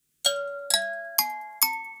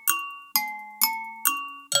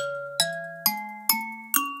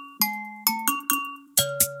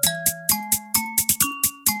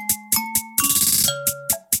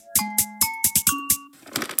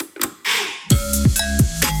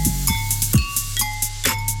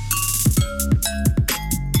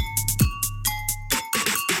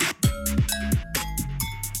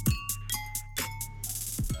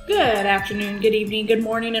afternoon, good evening, good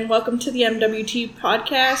morning, and welcome to the MWT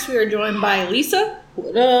podcast. We are joined by Lisa.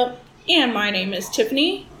 What up? And my name is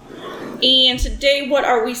Tiffany. And today, what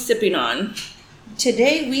are we sipping on?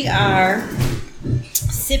 Today we are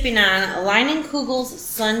sipping on Leinenkugel's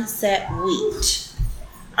Sunset Wheat.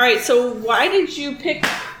 All right, so why did you pick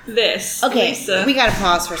this, Okay, Lisa? we gotta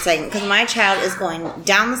pause for a second because my child is going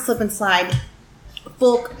down the slip and slide.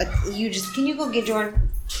 Can you go get Jordan?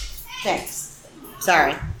 Thanks.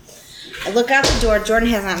 Sorry. I look out the door. Jordan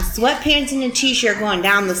has on sweatpants and a t-shirt going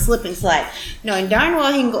down the slip and slide, knowing darn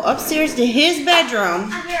well he can go upstairs to his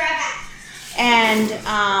bedroom and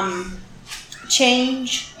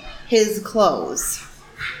change his clothes.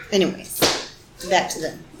 Anyways, back to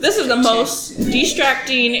them. This is the most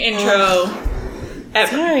distracting intro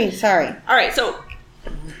ever. Sorry. All right, so...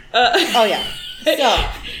 Oh, yeah. So,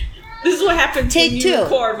 this is what happens Take when you two.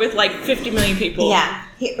 record with like 50 million people. yeah.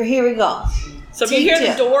 Here we go. So if you hear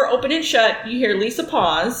Take the two. door open and shut, you hear Lisa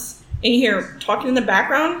pause, and you hear talking in the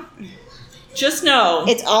background, just know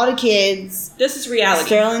It's all the kids. this is reality.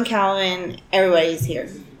 Sterling, Calvin, everybody's here.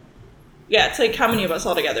 Yeah, it's like how many of us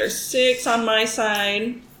all together? 6 on my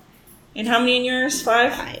side. And how many in yours?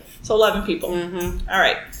 5? 5. So 11 people. Mm-hmm. All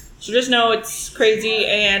right. So just know it's crazy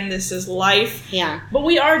and this is life. Yeah. But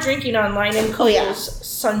we are drinking on Leinenkugel's Oh, yeah.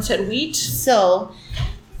 Sunset Wheat. So,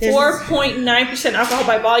 there's 4.9% alcohol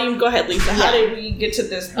by volume. Go ahead, Lisa. How Yeah. did we get to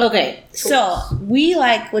this? Okay, so we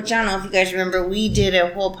which I don't know if you guys remember, we did a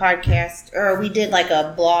whole podcast, or we did like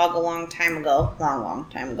a blog a long time ago,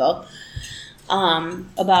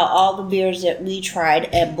 about all the beers that we tried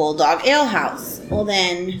at Bulldog Ale House. Well,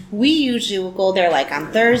 then we usually will go there like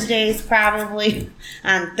on Thursdays, probably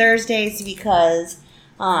on Thursdays, because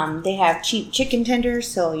they have cheap chicken tenders,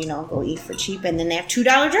 so go eat for cheap, and then they have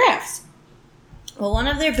 $2 drafts. Well, one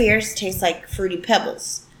of their beers tastes like Fruity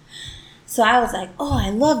Pebbles. So I was like, oh,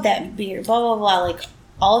 I love that beer, blah, blah, blah. Like,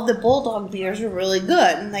 all of the Bulldog beers are really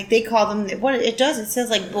good. And, like, they call them, it says,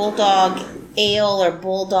 like, Bulldog Ale or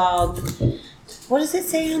Bulldog, what does it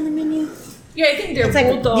say on the menu? Yeah, I think they're It's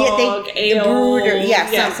like Bulldog, Ale. brewed or,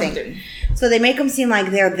 something. So they make them seem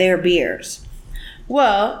like they're their beers.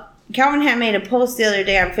 Well, Calvin had made a post the other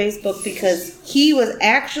day on Facebook because he was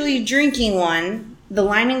actually drinking one, the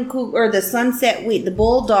Leinenkugel, or the Sunset Wheat, the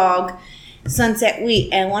Bulldog Sunset Wheat,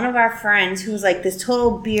 and one of our friends who's like this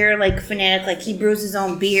total beer like fanatic, like he brews his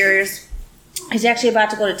own beers. He's actually about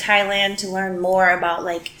to go to Thailand to learn more about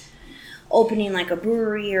like opening like a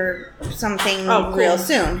brewery or something real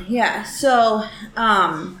soon. Yeah. So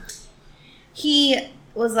he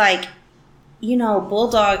was like,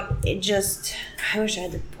 Bulldog, I wish I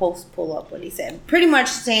had the post pull up what he said. Pretty much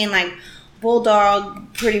saying like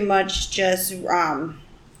Bulldog pretty much just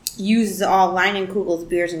uses all Leinenkugel's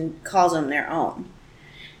beers and calls them their own.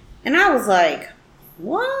 And I was like,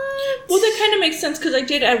 what? Well, that kind of makes sense because I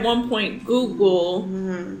did at one point Google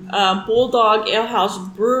Bulldog Ale House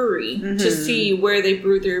Brewery to see where they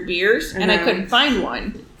brew their beers, and I couldn't find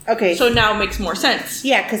one. Okay. So now it makes more sense.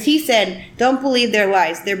 Yeah, because he said, don't believe their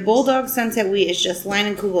lies. Their Bulldog Sunset Wheat is just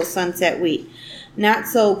Leinenkugel's Sunset Wheat. Not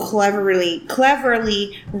so cleverly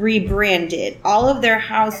rebranded. All of their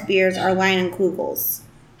house beers are Leinenkugel's.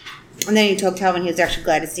 And then he told Calvin he was actually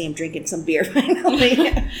glad to see him drinking some beer finally.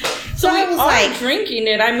 So I we was are like, drinking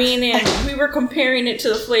it. I mean, and we were comparing it to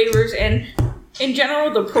the flavors, and in general,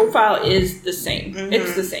 the profile is the same.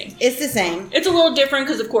 It's the same. It's the same. It's a little different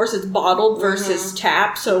because, of course, it's bottled versus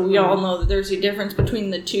tap. So we all know that there's a difference between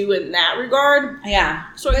the two in that regard. Yeah.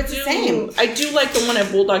 So it's the same. I do like the one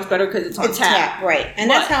at Bulldog's better because it's on tap. Right. And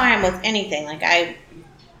that's how I am with anything. Like I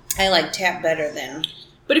like tap better than.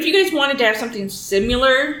 But if you guys wanted to have something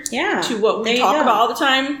similar to what we talk about all the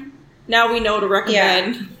time, now we know to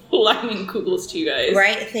recommend Leinenkugel's to you guys.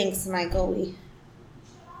 Right? Thanks, Michael.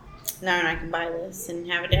 Now I can buy this and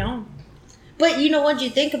have it at home. But once you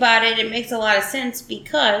think about it, it makes a lot of sense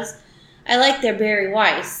because I like their Berry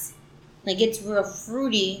Weiss. Like, it's real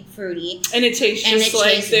fruity. And it tastes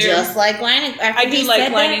just like Leinen. I do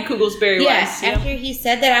like Leinenkugel's Berry Weiss. After he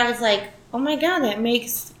said that, I was like, oh my God, that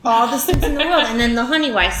makes all the sense in the world. And then the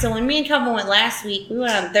Honey Weiss. So when me and Calvin went last week, we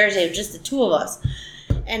went on Thursday, just the two of us.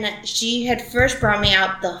 And she had first brought me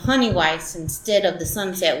out the Honey Weiss instead of the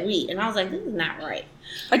Sunset Wheat. And I was like, this is not right.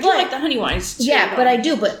 I do like the Honey Weiss, too. Yeah, but I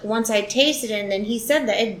do. But once I tasted it, and then he said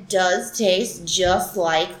that it does taste just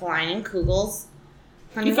like Leinenkugel's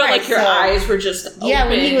Honey You felt Weiss. like your eyes were just open. Yeah,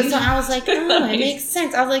 when he was I was like, oh, it makes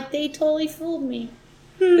sense. I was like, they totally fooled me.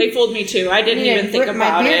 They fooled me, too. I didn't even think about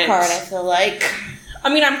my beer it. card, I feel like.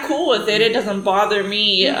 I mean, I'm cool with it. It doesn't bother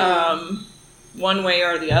me one way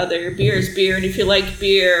or the other. Beer is beer, and if you like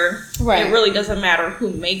beer, it really doesn't matter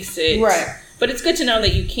who makes it. Right. But it's good to know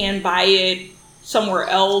that you can buy it somewhere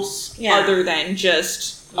else other than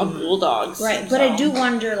just a Bulldog's. Right, but I do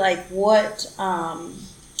wonder, like, what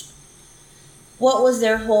was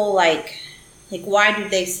their whole, like, why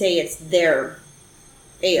did they say it's their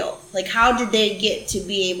ale? Like, how did they get to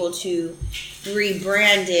be able to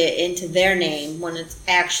rebrand it into their name when it's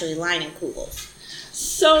actually Leinenkugel's?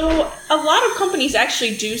 So, a lot of companies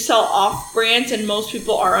actually do sell off-brands, and most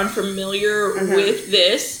people are unfamiliar with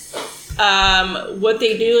this. What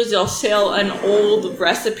they do is they'll sell an old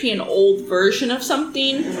recipe, an old version of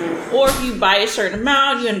something, or if you buy a certain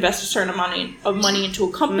amount, you invest a certain amount of money into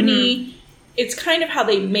a company. It's kind of how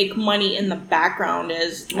they make money in the background,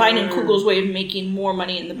 is Leinenkugel's way of making more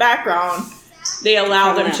money in the background. They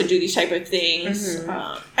allow them to do these type of things.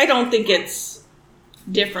 I don't think it's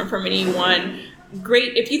different from anyone.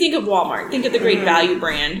 Great, if you think of Walmart, think of the Great Value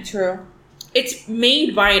brand. True. It's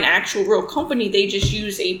made by an actual real company. They just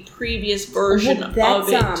use a previous version of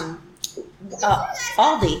it.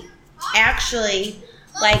 Aldi. Actually,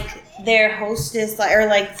 like their Hostess, or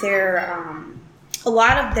like their, a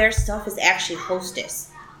lot of their stuff is actually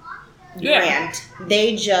Hostess brand.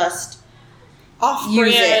 They just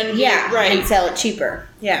off-brand, and sell it cheaper.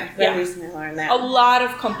 Yeah, very recently learned that. A lot of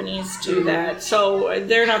companies do that, so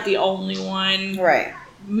they're not the only one. Right.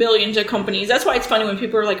 Millions of companies. That's why it's funny when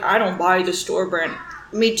people are like, I don't buy the store brand.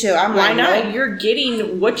 Me too. I'm Why like, not? nope. You're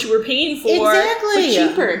getting what you were paying for, exactly, but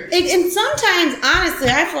cheaper. And sometimes, honestly,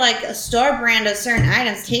 I feel like a store brand of certain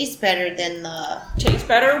items taste better than the... Taste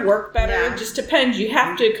better, work better. It just depends. You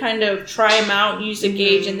have to kind of try them out, use a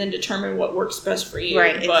gauge, and then determine what works best for you.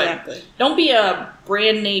 Right, but exactly. Don't be a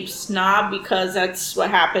brand name snob, because that's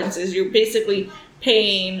what happens is you're basically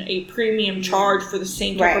paying a premium charge for the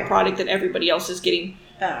same type of product that everybody else is getting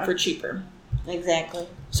for cheaper. Exactly.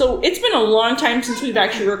 So it's been a long time since we've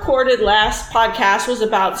actually recorded. Last podcast was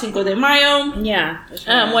about Cinco de Mayo. Yeah.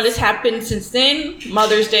 What has happened since then?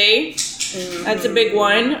 Mother's Day. That's a big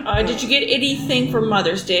one. Did you get anything for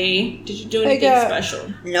Mother's Day? Did you do anything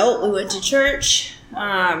special? Nope. We went to church.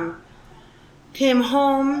 Came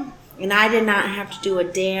home, and I did not have to do a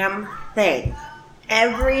damn thing.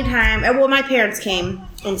 Every time, well, my parents came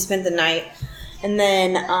and spent the night, and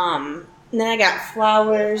then I got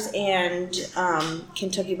flowers and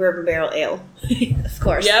Kentucky Bourbon Barrel Ale. Of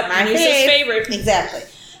course. Yep, my favorite. Exactly.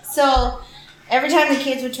 So every time the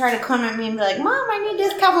kids would try to come at me and be like, Mom, I need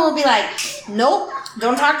this cup, we'll be like, nope,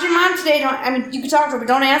 don't talk to your mom today. You can talk to her, but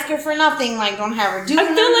don't ask her for nothing. Like, don't have her do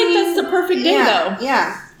anything. I feel like that's the perfect day, though.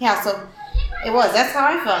 Yeah, so it was. That's how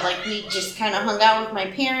I felt. Like, we just kind of hung out with my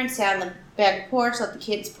parents, sat on the back porch, let the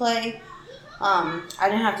kids play. I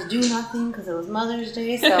didn't have to do nothing because it was Mother's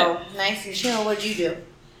Day, so nice and chill. What did you do?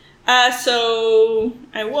 So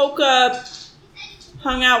I woke up,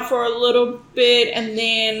 hung out for a little bit, and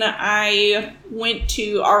then I went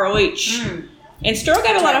to ROH. And Sterl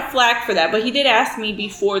got a lot of flack for that, but he did ask me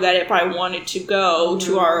before that if I wanted to go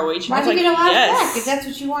to ROH. And Why did you get a lot of flack? If that's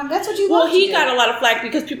what you want, that's what you want. Well, he got a lot of flack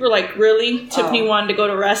because people were like, really? Tiffany wanted to go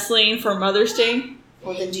to wrestling for Mother's Day?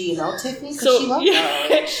 Well, then do you know Tiffany? Because she loved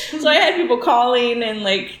So I had people calling and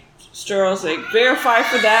like, Sterl's like, verify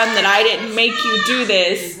for them that I didn't make you do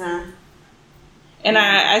this. And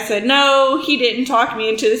I said, no, he didn't talk me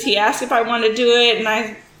into this. He asked if I wanted to do it, and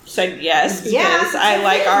I said yes, because I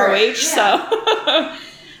like ROH. So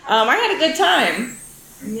I had a good time.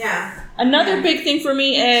 Yeah. Another big thing for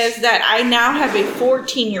me is that I now have a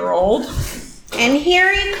 14-year-old. And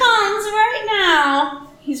here he comes right now.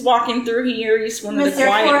 He's walking through here. He's one of the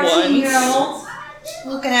quiet ones. 14-year-old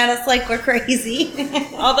looking at us like we're crazy.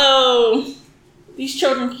 Although these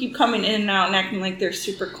children keep coming in and out and acting like they're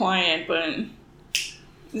super quiet, but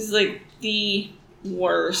this is like the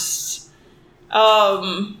worst.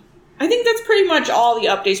 I think that's pretty much all the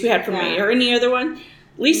updates we had from me. Or any other one?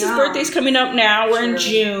 Lisa's birthday's coming up now. We're in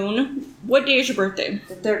June. What day is your birthday?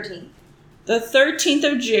 The 13th. The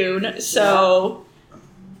 13th of June. So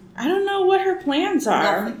I don't know what her plans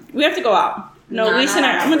are. Nothing. We have to go out. No, Lisa and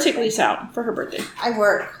I'm going to take Lisa out for her birthday. I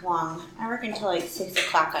work long. I work until like 6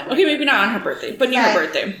 o'clock. Okay, maybe not on her birthday, but near her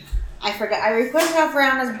birthday. I forgot. I requested off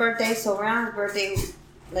Rihanna's birthday, so Rihanna's birthday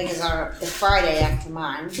is Friday after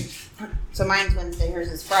mine. So mine's Wednesday, hers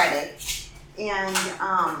is Friday. And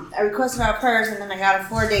I requested off hers, and then I got a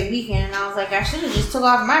 4-day weekend, and I was like, I should have just took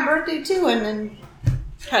off my birthday too, and then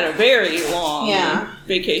had a very long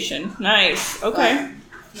vacation. Nice. Okay. But,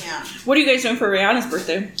 yeah. What are you guys doing for Rihanna's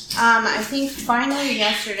birthday? I think finally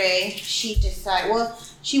yesterday she decided. Well,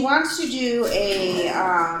 she wants to do a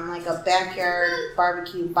like a backyard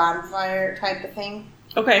barbecue bonfire type of thing.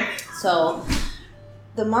 Okay. So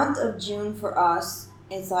the month of June for us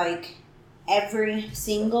is like every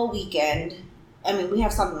single weekend we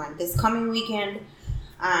have something like this coming weekend.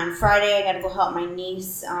 On Friday, I got to go help my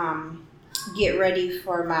niece get ready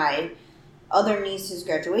for my other niece's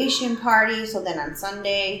graduation party. So then on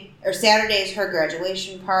Saturday is her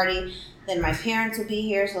graduation party. Then my parents will be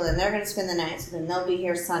here, so then they're going to spend the night. So then they'll be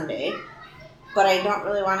here Sunday. But I don't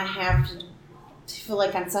really want to feel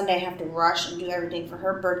like on Sunday I have to rush and do everything for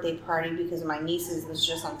her birthday party because my niece's was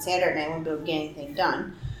just on Saturday and I won't be able to get anything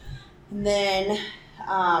done. And then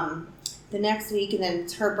the next week, and then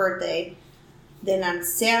it's her birthday. Then on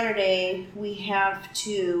Saturday, we have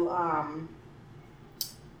to,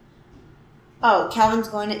 Calvin's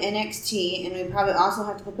going to NXT, and we probably also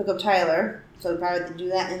have to go pick up Tyler. So we probably have to do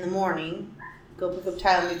that in the morning. Go pick up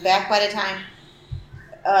Tyler and be back by the time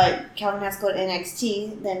Calvin has to go to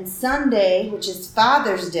NXT. Then Sunday, which is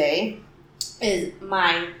Father's Day, is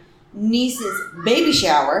my niece's baby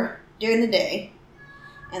shower during the day.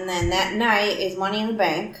 And then that night is Money in the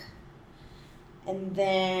Bank. And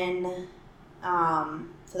then...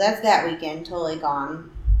 so that's that weekend, totally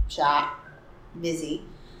gone, shot, busy.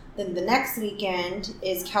 Then the next weekend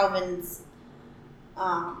is Calvin's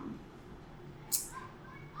stepmom.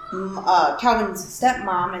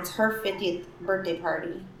 It's her 50th birthday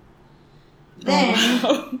party.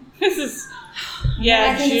 Then this is June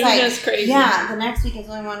is crazy. Yeah, the next weekend is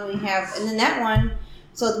the only one we have, and then that one.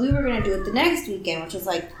 So we were gonna do it the next weekend, which is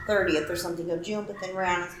like 30th or something of June. But then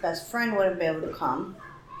Rihanna's best friend wouldn't be able to come.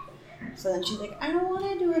 So then she's like, I don't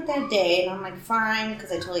want to do it that day. And I'm like, fine,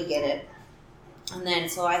 because I totally get it. And then,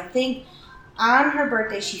 so I think on her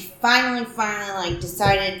birthday, she finally, like,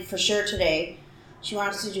 decided for sure today she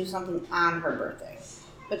wants to do something on her birthday.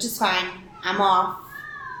 Which is fine. I'm off.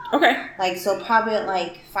 Okay. Like, so probably at,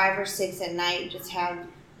 like, 5 or 6 at night, just have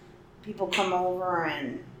people come over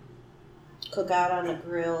and cook out on the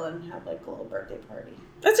grill and have, like, a little birthday party.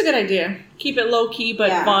 That's a good idea. Keep it low-key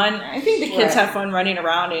but fun. I think the kids have fun running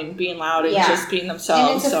around and being loud and just being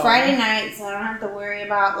themselves. And it's a Friday night, so I don't have to worry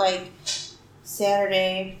about, like,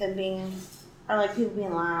 Saturday, them being... Or, like, people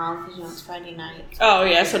being loud because, it's Friday night. Oh,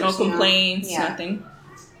 yeah, so no complaints, nothing.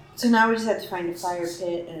 So now we just have to find a fire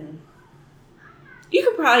pit and... You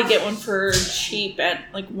could probably get one for cheap at,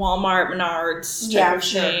 like, Walmart, Menards, type of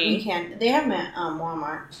thing. We can. They have them at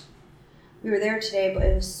Walmart. We were there today, but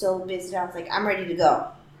it was so busy. I was like, I'm ready to go.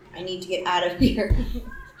 I need to get out of here. Do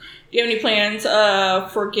you have any plans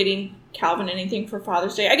for getting Calvin anything for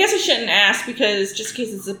Father's Day? I guess I shouldn't ask because just in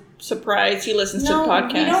case it's a surprise, he listens to the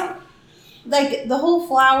podcast. We don't, like, the whole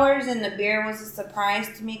flowers and the beer was a surprise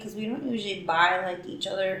to me because we don't usually buy, like, each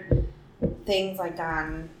other things, like,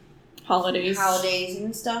 on holidays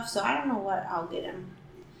and stuff. So I don't know what I'll get him.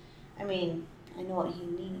 I mean, I know what he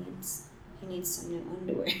needs. He needs some new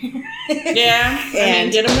underwear.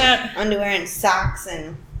 And get him that. Underwear and socks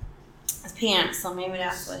and pants. So maybe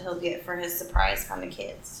that's what he'll get for his surprise from the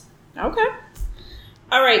kids. Okay.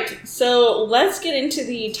 All right. So let's get into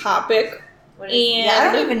the topic. I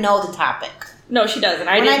don't even know the topic. No, she doesn't.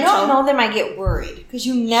 When I don't know them, I get worried. Because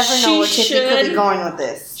you never know where Tiffany could be going with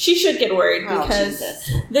this. She should get worried because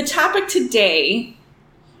the topic today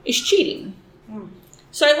is cheating.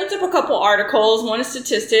 So I looked up a couple articles. One is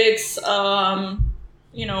statistics, or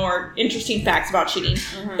interesting facts about cheating.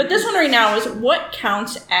 Mm-hmm. But this one right now is what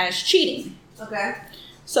counts as cheating. Okay.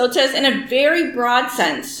 So it says, in a very broad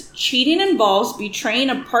sense, cheating involves betraying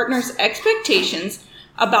a partner's expectations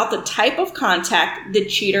about the type of contact the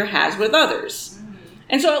cheater has with others. Mm-hmm.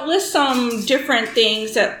 And so it lists some different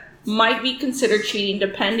things that might be considered cheating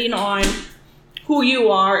depending on who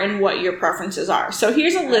you are and what your preferences are. So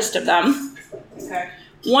here's a list of them. Okay.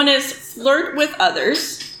 One is flirt with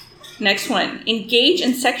others. Next one, engage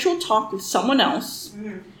in sexual talk with someone else.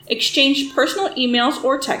 Mm-hmm. Exchange personal emails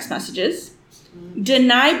or text messages. Mm-hmm.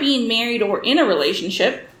 Deny being married or in a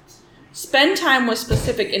relationship. Spend time with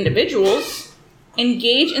specific individuals.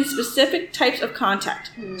 Engage in specific types of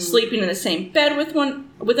contact. Mm-hmm. Sleeping in the same bed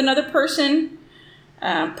with another person.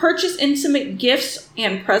 Purchase intimate gifts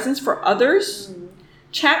and presents for others. Mm-hmm.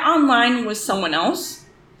 Chat online with someone else.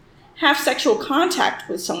 Have sexual contact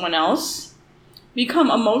with someone else, become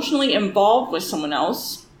emotionally involved with someone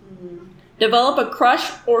else, develop a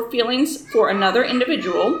crush or feelings for another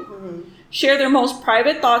individual, share their most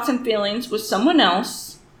private thoughts and feelings with someone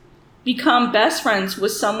else, become best friends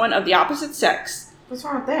with someone of the opposite sex. What's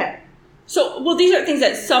wrong with that? So, well, these are things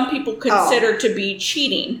that some people consider to be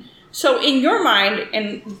cheating. So in your mind,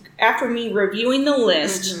 and after me reviewing the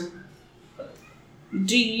list,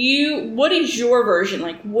 what is your version?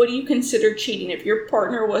 Like, what do you consider cheating? If your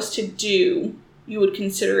partner was to do, you would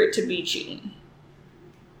consider it to be cheating?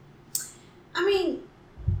 I mean,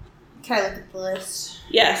 can I look at the list?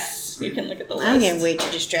 Yes. so you can look at the list. I'm getting way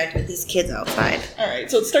too distracted with these kids outside. All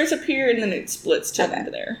right, so it starts up here and then it splits to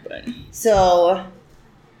there. But so,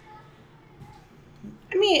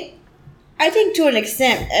 I mean, I think to an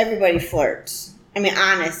extent everybody flirts. I mean,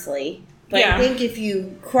 honestly. But I think if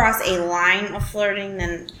you cross a line of flirting,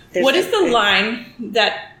 then there's... What is the line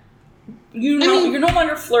that you're no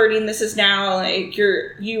longer flirting, this is now like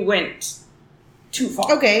you went too far?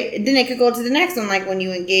 Okay, then it could go to the next one, like when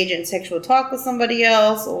you engage in sexual talk with somebody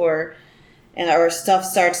else or stuff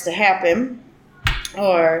starts to happen.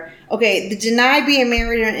 Or, okay, the deny being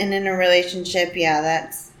married and in a relationship,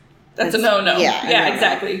 that's a no-no. Yeah,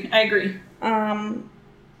 exactly. I agree. I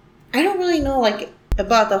don't really know, like,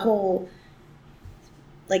 about the whole...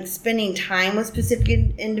 like spending time with specific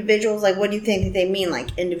individuals. Like, what do you think that they mean?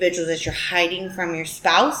 Like individuals that you're hiding from your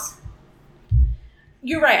spouse?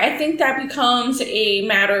 You're right. I think that becomes a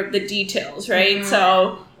matter of the details, right? Mm-hmm.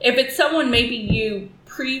 So if it's someone maybe you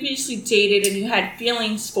previously dated and you had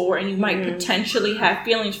feelings for, and you might potentially have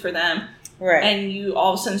feelings for them, right? And you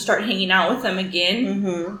all of a sudden start hanging out with them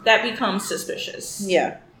again, that becomes suspicious.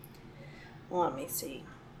 Yeah. Well, let me see.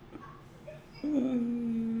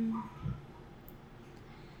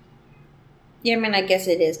 Yeah, I mean, I guess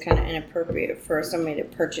it is kind of inappropriate for somebody to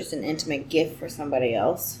purchase an intimate gift for somebody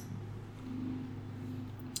else.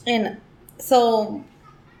 And so...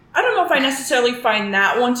 I don't know if I necessarily find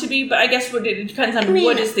that one to be, but I guess it depends on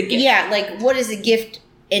what is the gift. Yeah, like, what is the gift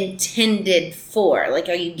intended for? Like,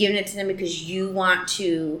 are you giving it to them because you want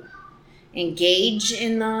to engage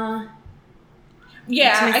in the...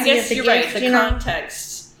 Yeah, I guess you're right, the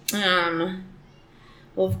context.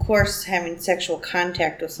 Well, of course, having sexual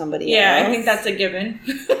contact with somebody else. Yeah, I think that's a given.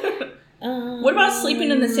 What about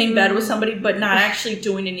sleeping in the same bed with somebody but not actually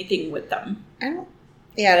doing anything with them?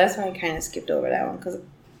 Yeah, that's why I kind of skipped over that one. Because,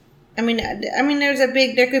 I mean,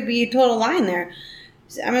 there could be a total line there.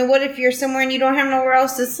 I mean, what if you're somewhere and you don't have nowhere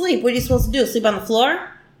else to sleep? What are you supposed to do? Sleep on the floor?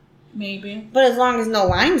 Maybe. But as long as no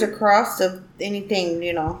lines are crossed of anything,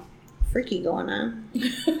 freaky going on.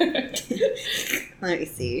 Let me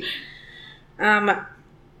see.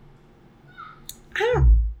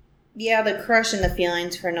 The crush and the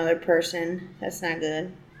feelings for another person. That's not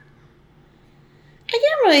good. I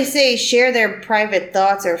can't really say share their private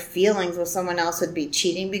thoughts or feelings with someone else would be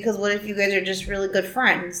cheating, because what if you guys are just really good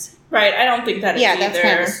friends? Right, I don't think that is either. Yeah, that's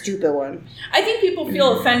kind of a stupid one. I think people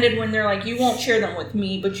feel offended when they're like, you won't share them with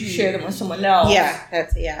me, but you share them with someone else.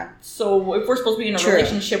 Yeah, So if we're supposed to be in a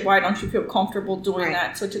relationship, why don't you feel comfortable doing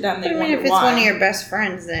that? So to them, they wonder why. If it's one of your best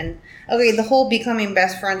friends, then... Okay, the whole becoming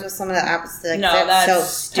best friends with some of the opposite. That's so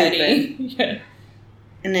stupid. Yeah.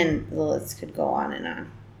 And then the list could go on and on.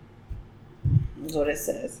 Is what it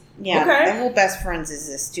says. Yeah, okay. The whole best friends is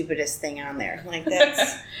the stupidest thing on there. Like,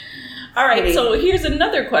 that's... All right, so here's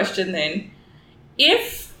another question then.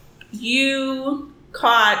 If you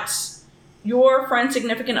caught your friend's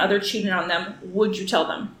significant other cheating on them, would you tell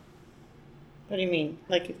them? What do you mean?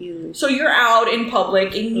 Like, if you... So you're out in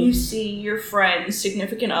public and you see your friend's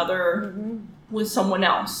significant other with someone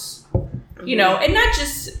else. And not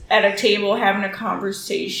just at a table having a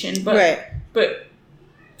conversation, but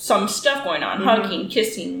some stuff going on, hugging,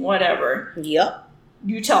 kissing, whatever. Yep.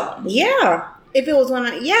 You tell them. Yeah. If it was one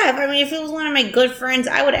of my good friends,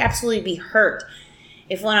 I would absolutely be hurt.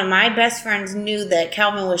 If one of my best friends knew that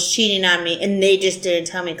Calvin was cheating on me and they just didn't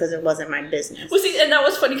tell me because it wasn't my business. Well, see, and that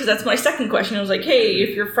was funny because that's my second question. I was like, hey,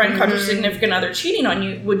 if your friend caught your significant other cheating on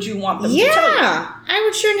you, would you want them to tell you? Yeah, I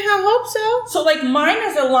would sure hell hope so. So, like, mine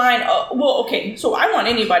is a line of, so I want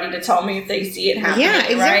anybody to tell me if they see it happening, yeah,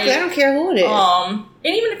 exactly. Right? I don't care who it is.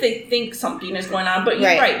 And even if they think something is going on, but you're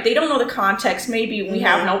right, they don't know the context. Maybe we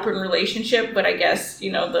have an open relationship, but I guess,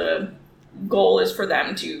 the goal is for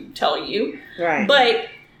them to tell you. Right. But...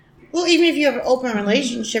 Well, even if you have an open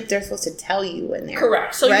relationship, they're supposed to tell you when they're...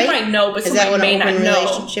 Correct. So you might know, but somebody may not know. Is that what an open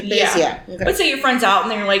relationship is? Yeah. Okay. But say your friend's out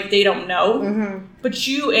and they're like, they don't know, but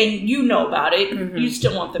you know about it, you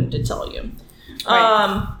still want them to tell you.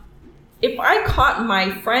 Right. If I caught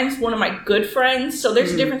my friends, one of my good friends, so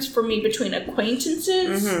there's a difference for me between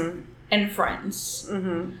acquaintances and friends.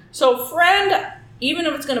 So friend, even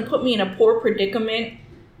if it's going to put me in a poor predicament,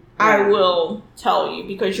 I will tell you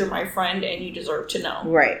because you're my friend and you deserve to know.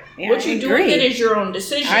 Right. Yeah, what you do with it is your own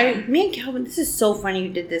decision. Me and Calvin, this is so funny you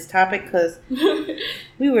did this topic because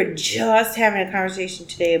we were just having a conversation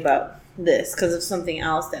today about this because of something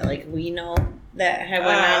else that we know that had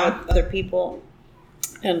went on with other people.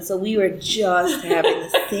 And so we were just having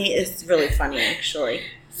this thing. It's really funny, actually.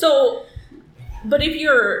 So, but if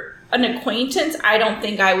you're an acquaintance, I don't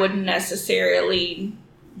think I would necessarily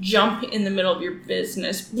jump in the middle of your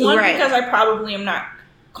business. One, because I probably am not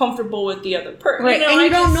comfortable with the other person. Right, and you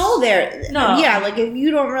don't know No. Yeah, like if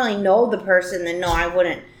you don't really know the person, then no, I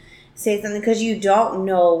wouldn't say something because you don't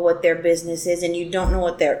know what their business is and you don't know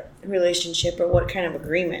what their relationship or what kind of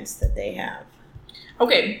agreements that they have.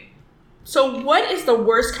 Okay, so what is the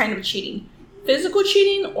worst kind of cheating? Physical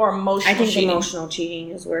cheating or emotional cheating? I think emotional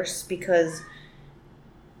cheating is worse because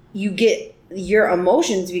you get your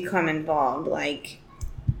emotions become involved. Like,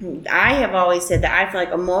 I have always said that I feel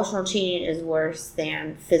like emotional cheating is worse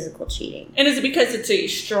than physical cheating. And is it because it's a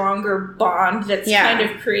stronger bond that's kind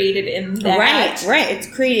of created in that? Right. It's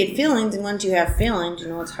created feelings, and once you have feelings,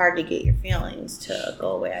 it's hard to get your feelings to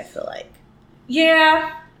go away, I feel like.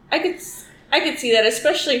 Yeah, I could see that,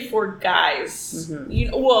 especially for guys.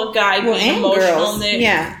 Mm-hmm. A guy being emotional. Girls.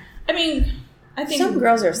 Yeah. I mean, I think some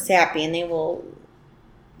girls are sappy, and they will,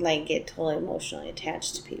 get totally emotionally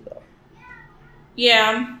attached to people.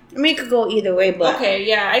 Yeah. I mean, it could go either way, but... Okay,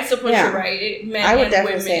 yeah, I suppose you're right. Men I would and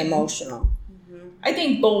definitely women, say emotional. Mm-hmm. I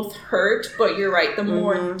think both hurt, but you're right. The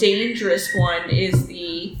more dangerous one is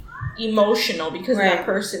the emotional because that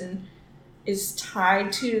person is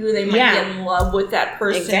tied to... They might be in love with that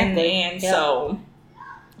person. Exactly. And so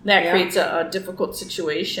that creates a difficult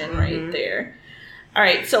situation right there. All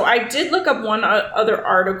right, so I did look up one other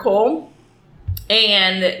article...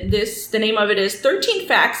 And the name of it is 13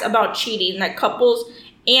 Facts About Cheating That Couples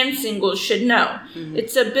and Singles Should Know. Mm-hmm.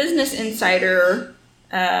 It's a Business Insider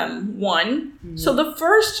one. Mm-hmm. So the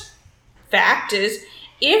first fact is,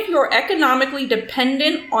 if you're economically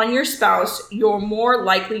dependent on your spouse, you're more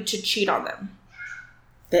likely to cheat on them.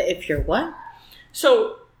 If you're what?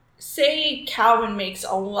 So say Calvin makes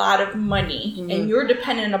a lot of money and you're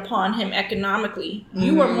dependent upon him economically,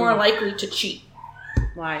 you are more likely to cheat.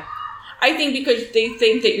 Why? I think because they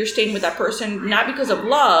think that you're staying with that person, not because of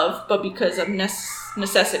love, but because of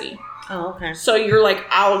necessity. Oh, okay. So you're like,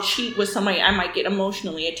 I'll cheat with somebody I might get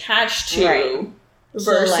emotionally attached to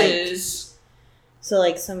versus...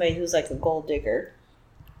 So somebody who's like a gold digger.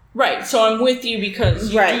 Right. So I'm with you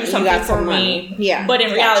because you do something for me. Yeah. But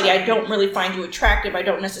in reality, I don't really find you attractive. I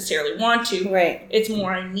don't necessarily want to. Right. It's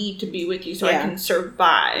more I need to be with you so I can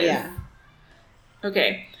survive. Yeah.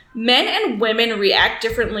 Okay. Men and women react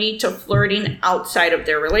differently to flirting outside of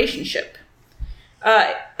their relationship.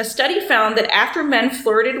 A study found that after men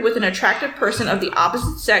flirted with an attractive person of the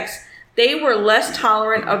opposite sex, they were less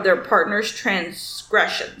tolerant of their partner's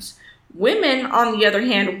transgressions. Women, on the other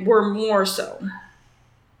hand, were more so.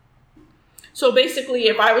 So basically,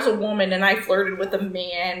 if I was a woman and I flirted with a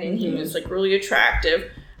man and he was really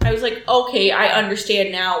attractive, I was like, okay, I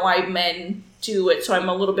understand now why men do it, so I'm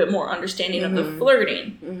a little bit more understanding of the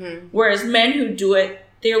flirting. Mm-hmm. Whereas men who do it,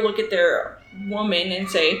 they look at their woman and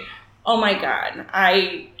say, oh my God,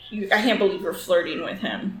 I can't believe you're flirting with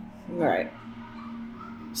him. Right.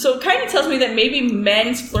 So it kind of tells me that maybe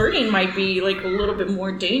men's flirting might be a little bit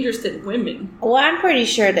more dangerous than women. Well, I'm pretty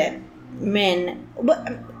sure that men, but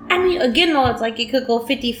I mean, again though, it's it could go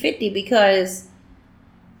 50-50 because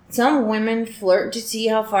some women flirt to see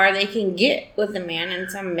how far they can get with a man,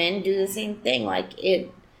 and some men do the same thing. I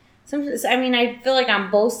feel like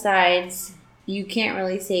on both sides, you can't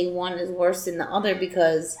really say one is worse than the other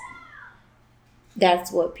because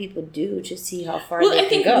that's what people do to see how far they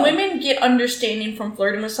can go. Well, I think women get understanding from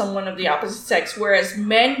flirting with someone of the opposite sex, whereas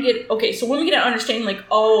men get... Okay, so women get an understanding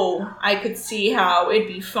I could see how it'd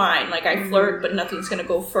be fine. I flirt, but nothing's going to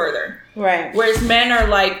go further. Right. Whereas men are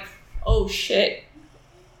like, oh, shit.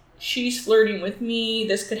 She's flirting with me,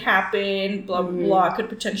 this could happen, blah, blah, blah, could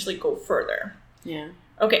potentially go further. Yeah.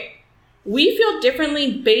 Okay. We feel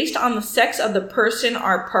differently based on the sex of the person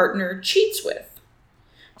our partner cheats with.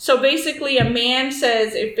 So basically, a man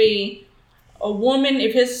says if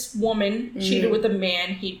his woman cheated with a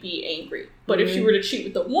man, he'd be angry. But if she were to cheat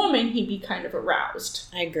with a woman, he'd be kind of aroused.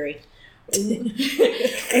 I agree.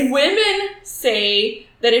 Women say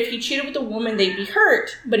that if he cheated with a woman, they'd be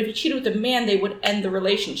hurt. But if he cheated with a man, they would end the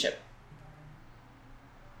relationship.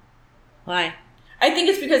 Why? I think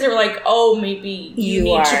it's because they were like, oh, maybe you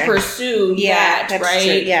need to pursue that, right?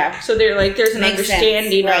 True. Yeah. So they're like, there's an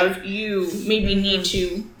understanding of you maybe need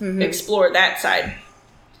to explore that side.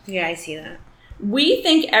 Yeah, I see that. We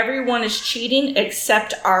think everyone is cheating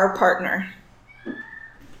except our partner.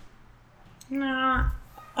 No,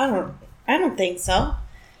 I don't think so.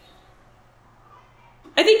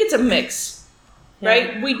 I think it's a mix,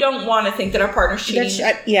 right? We don't want to think that our partner's cheating.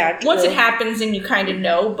 True. Once it happens, then you kind of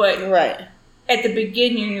know, but at the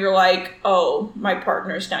beginning, you're like, oh, my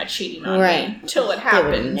partner's not cheating on me till it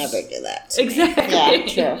happens. They would never do that. Exactly.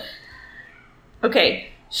 Yeah, true. Okay.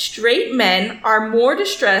 Straight men are more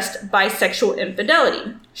distressed by sexual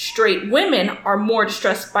infidelity. Straight women are more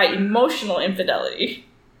distressed by emotional infidelity.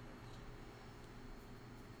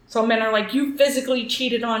 So men are like, you physically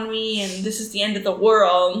cheated on me and this is the end of the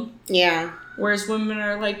world. Yeah. Whereas women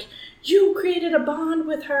are like, you created a bond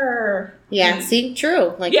with her. Yeah, see,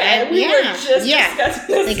 true. Like, yeah, we were just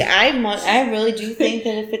discussing this. Like, I really do think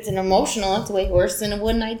that if it's an emotional, it's way worse than a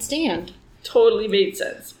one-night stand. Totally made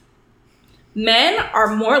sense. Men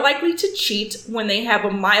are more likely to cheat when they have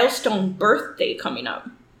a milestone birthday coming up.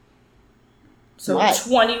 So what?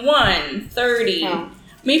 21, 30. Oh.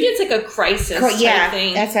 Maybe it's like a crisis type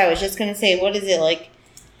thing. That's what I was just going to say. What is it, like,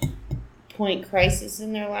 point crisis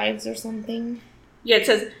in their lives or something? Yeah, it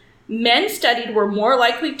says, men studied were more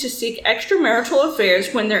likely to seek extramarital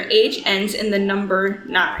affairs when their age ends in the number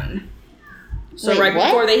 9. So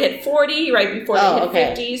before they hit 40, right before they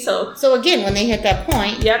hit 50. So again, when they hit that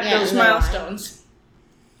point. Yep, those milestones.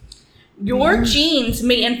 Your genes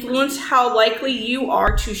may influence how likely you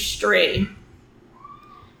are to stray. It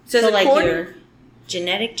says like your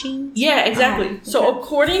genetic genes? Yeah, exactly. Oh, okay. So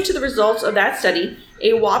according to the results of that study,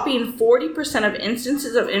 a whopping 40% of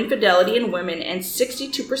instances of infidelity in women and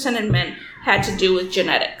 62% in men had to do with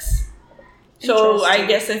genetics. So I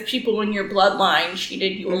guess if people in your bloodline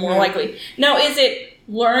cheated, you were more likely. Now, is it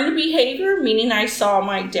learned behavior, meaning I saw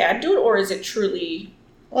my dad do it, or is it truly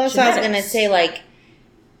Well, that's genetics? What I was going to say, like,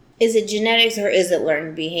 is it genetics or is it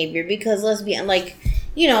learned behavior? Because let's be, like,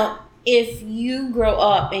 you know, if you grow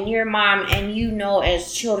up and your mom and you know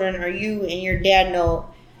as children or you and your dad know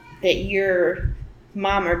that your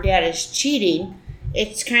mom or dad is cheating,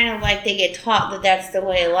 it's kind of like they get taught that that's the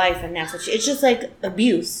way of life and that's what it's just like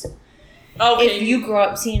abuse. Okay. If you grow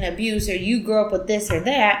up seeing abuse or you grow up with this or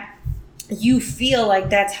that, you feel like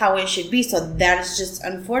that's how it should be. So that is just,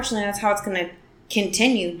 unfortunately, that's how it's going to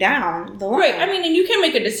continue down the line. Right. I mean, and you can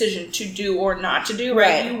make a decision to do or not to do,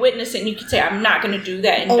 right? You witness it and you can say, I'm not going to do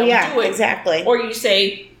that and don't do it. Exactly. Or you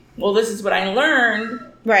say, well, this is what I learned.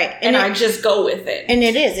 Right. And I just go with it. And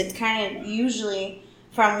it is. It's kind of usually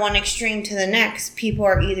from one extreme to the next. People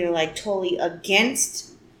are either like totally against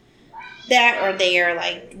that, or they are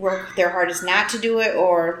like work their hardest not to do it,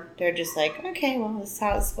 or they're just like, okay, well, this is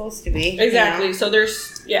how it's supposed to be. Exactly. You know? So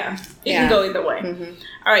there's it can go either way. Mm-hmm.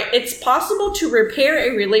 All right, it's possible to repair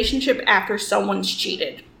a relationship after someone's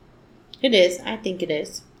cheated. It is. I think it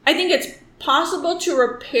is. I think it's possible to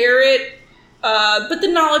repair it, but the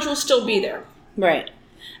knowledge will still be there. Right.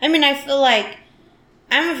 I mean, I feel like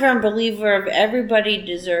I'm a firm believer of everybody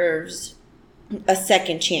deserves a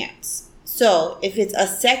second chance. So, if it's a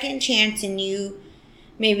second chance and you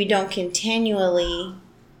maybe don't continually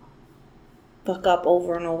fuck up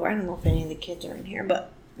over and over, I don't know if any of the kids are in here,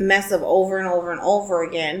 but mess up over and over and over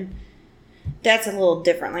again, that's a little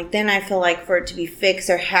different. Like, then I feel like for it to be fixed,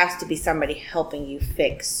 there has to be somebody helping you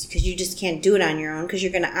fix. Because you just can't do it on your own. Because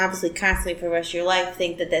you're going to obviously constantly for the rest of your life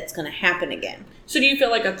think that that's going to happen again. So do you feel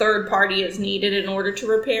like a third party is needed in order to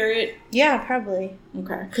repair it? Yeah, probably.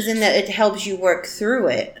 Okay. Because then it helps you work through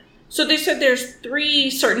it. So they said there's 3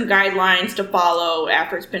 certain guidelines to follow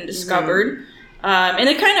after it's been discovered. Mm-hmm. And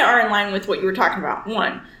they kind of are in line with what you were talking about.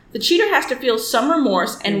 1, the cheater has to feel some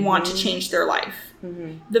remorse and want to change their life.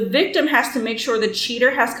 Mm-hmm. The victim has to make sure the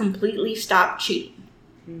cheater has completely stopped cheating.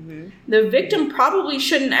 Mm-hmm. The victim probably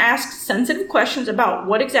shouldn't ask sensitive questions about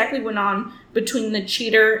what exactly went on between the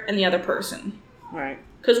cheater and the other person. Right.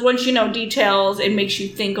 Because once you know details, it makes you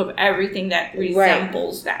think of everything that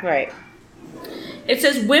resembles that. Right. It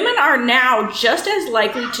says women are now just as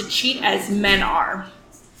likely to cheat as men are.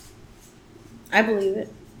 I believe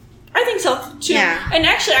it. I think so, too. Yeah. And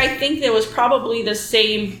actually, I think that was probably the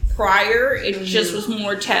same prior. It just was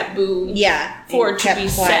more taboo for it to be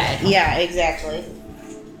said. Yeah, exactly.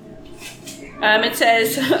 It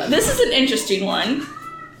says, this is an interesting one.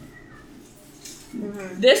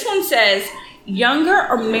 Mm-hmm. This one says, younger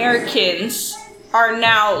Americans are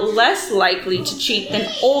now less likely to cheat than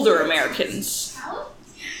older Americans.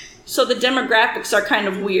 So the demographics are kind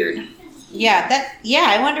of weird. Yeah,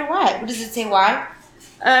 I wonder why. What does it say why?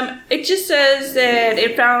 It just says that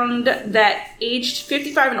it found that aged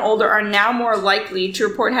 55 and older are now more likely to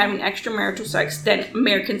report having extramarital sex than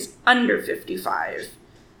Americans under 55.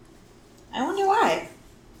 I wonder why.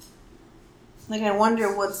 Like, I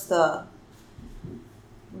wonder what's the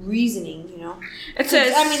reasoning, you know? It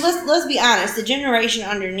says... I mean, let's be honest. The generation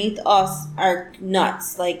underneath us are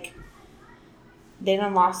nuts. Like, they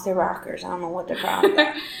done lost their rockers. I don't know what they're problem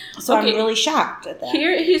is. So okay. I'm really shocked at that.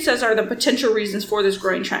 Here he says are the potential reasons for this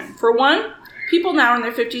growing trend. For one, people now in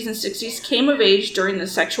their 50s and 60s came of age during the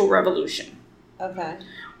sexual revolution. Okay.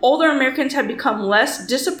 Older Americans have become less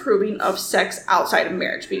disapproving of sex outside of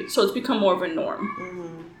marriage. So it's become more of a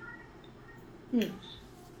norm. Mm-hmm.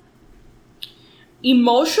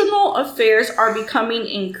 Emotional affairs are becoming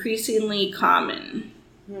increasingly common.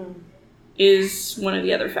 is one of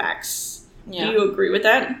the other facts. Yeah. Do you agree with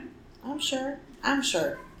that? I'm sure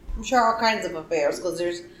all kinds of affairs, because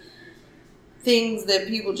there's things that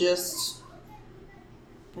people just,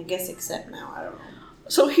 I guess, accept now. I don't know.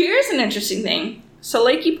 So here's an interesting thing.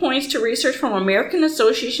 Saleki points to research from American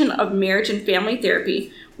Association of Marriage and Family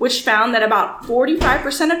Therapy, which found that about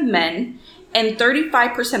 45% of men and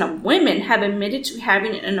 35% of women have admitted to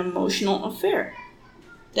having an emotional affair.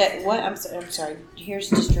 That what? I'm sorry. Here's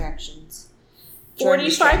distractions.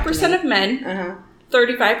 45% of men,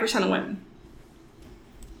 35% of women.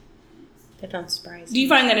 That don't surprise me. Do you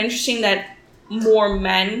find that interesting that more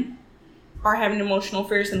men are having emotional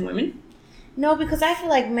affairs than women? No, because I feel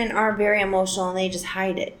like men are very emotional and they just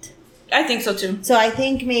hide it. I think so too. So I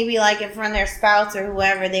think maybe like in front of their spouse or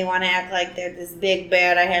whoever, they want to act like they're this big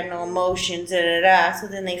bad, I have no emotions, So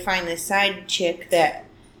then they find this side chick that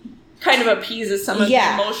kind of appeases some of the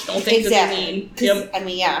emotional things that they need. Yep. I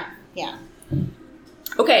mean, yeah.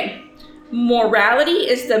 Okay. Morality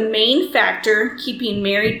is the main factor keeping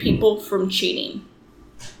married people from cheating.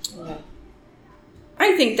 Okay.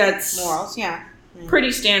 I think that's morals,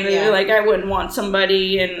 pretty standard. Yeah. Like, I wouldn't want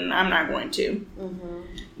somebody and I'm not going to.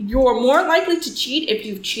 You're more likely to cheat if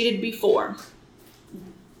you've cheated before.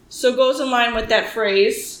 So it goes in line with that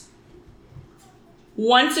phrase,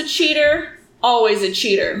 once a cheater, always a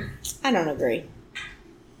cheater. I don't agree.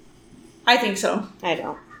 I think so. I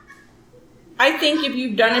don't. I think if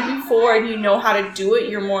you've done it before and you know how to do it,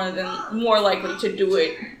 you're more likely to do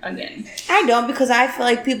it again. I don't, because I feel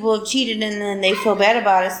like people have cheated and then they feel bad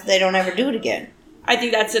about it, so they don't ever do it again. I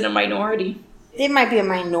think that's in a minority. It might be a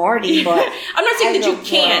minority, but I'm not saying that you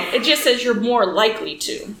can't. It just says you're more likely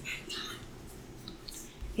to.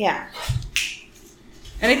 Yeah.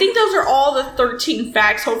 And I think those are all the 13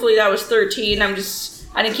 facts. Hopefully that was 13. I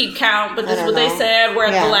didn't keep count, but this is what they said. We're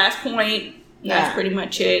at the last point. That's pretty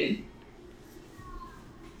much it.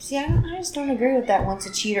 See, I just don't agree with that once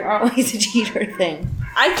a cheater, always a cheater thing.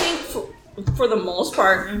 I think for the most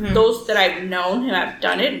part, those that I've known who have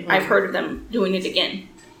done it, I've heard of them doing it again.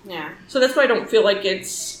 Yeah. So that's why I don't feel like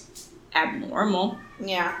it's abnormal.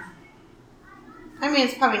 Yeah. I mean,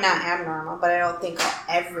 it's probably not abnormal, but I don't think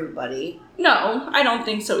everybody. No, I don't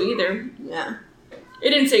think so either. Yeah. It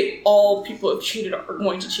didn't say all people who have cheated are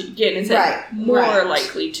going to cheat again. It said more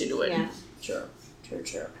likely to do it. Yeah. True.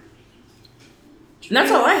 And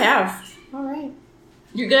that's all I have. All right.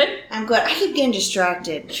 You good? I'm good. I keep getting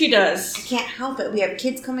distracted. She does. I can't help it. We have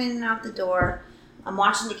kids coming in and out the door. I'm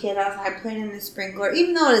watching the kid outside playing in the sprinkler,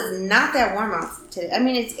 even though it is not that warm out today. I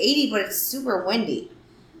mean, it's 80, but it's super windy.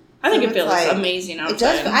 I think it feels amazing outside. It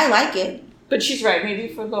does. I like it. But she's right. Maybe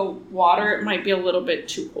for the water, it might be a little bit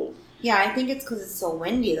too cold. Yeah, I think it's because it's so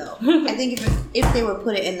windy, though. I think if they would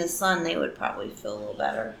put it in the sun, they would probably feel a little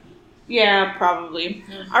better. Yeah, probably.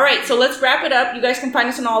 All right, so let's wrap it up. You guys can find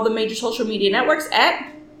us on all the major social media networks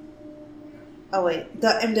at... Oh, wait. The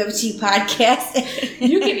MWT Podcast.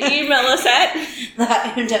 You can email us at... The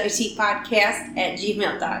MWT Podcast at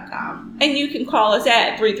gmail.com. And you can call us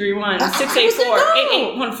at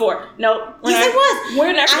 331-684-8814. No, yes, it was.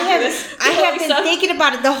 We're not going to do this. I have been thinking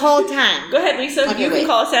about it the whole time. Go ahead, Lisa. Okay, you can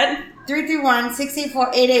call us at...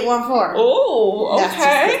 331-684-8814. Oh, okay.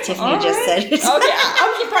 That's just what Tiffany just said. Okay,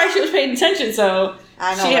 I'm surprised she was paying attention, so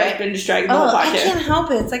I know, she has been distracted the whole podcast. I can't help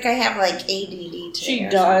it. It's like I have like ADD today. She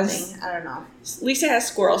does. Something. I don't know. Lisa has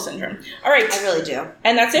squirrel syndrome. All right. I really do.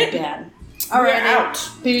 And that's it? Bad. All right, out.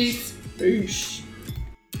 Peace. Peace.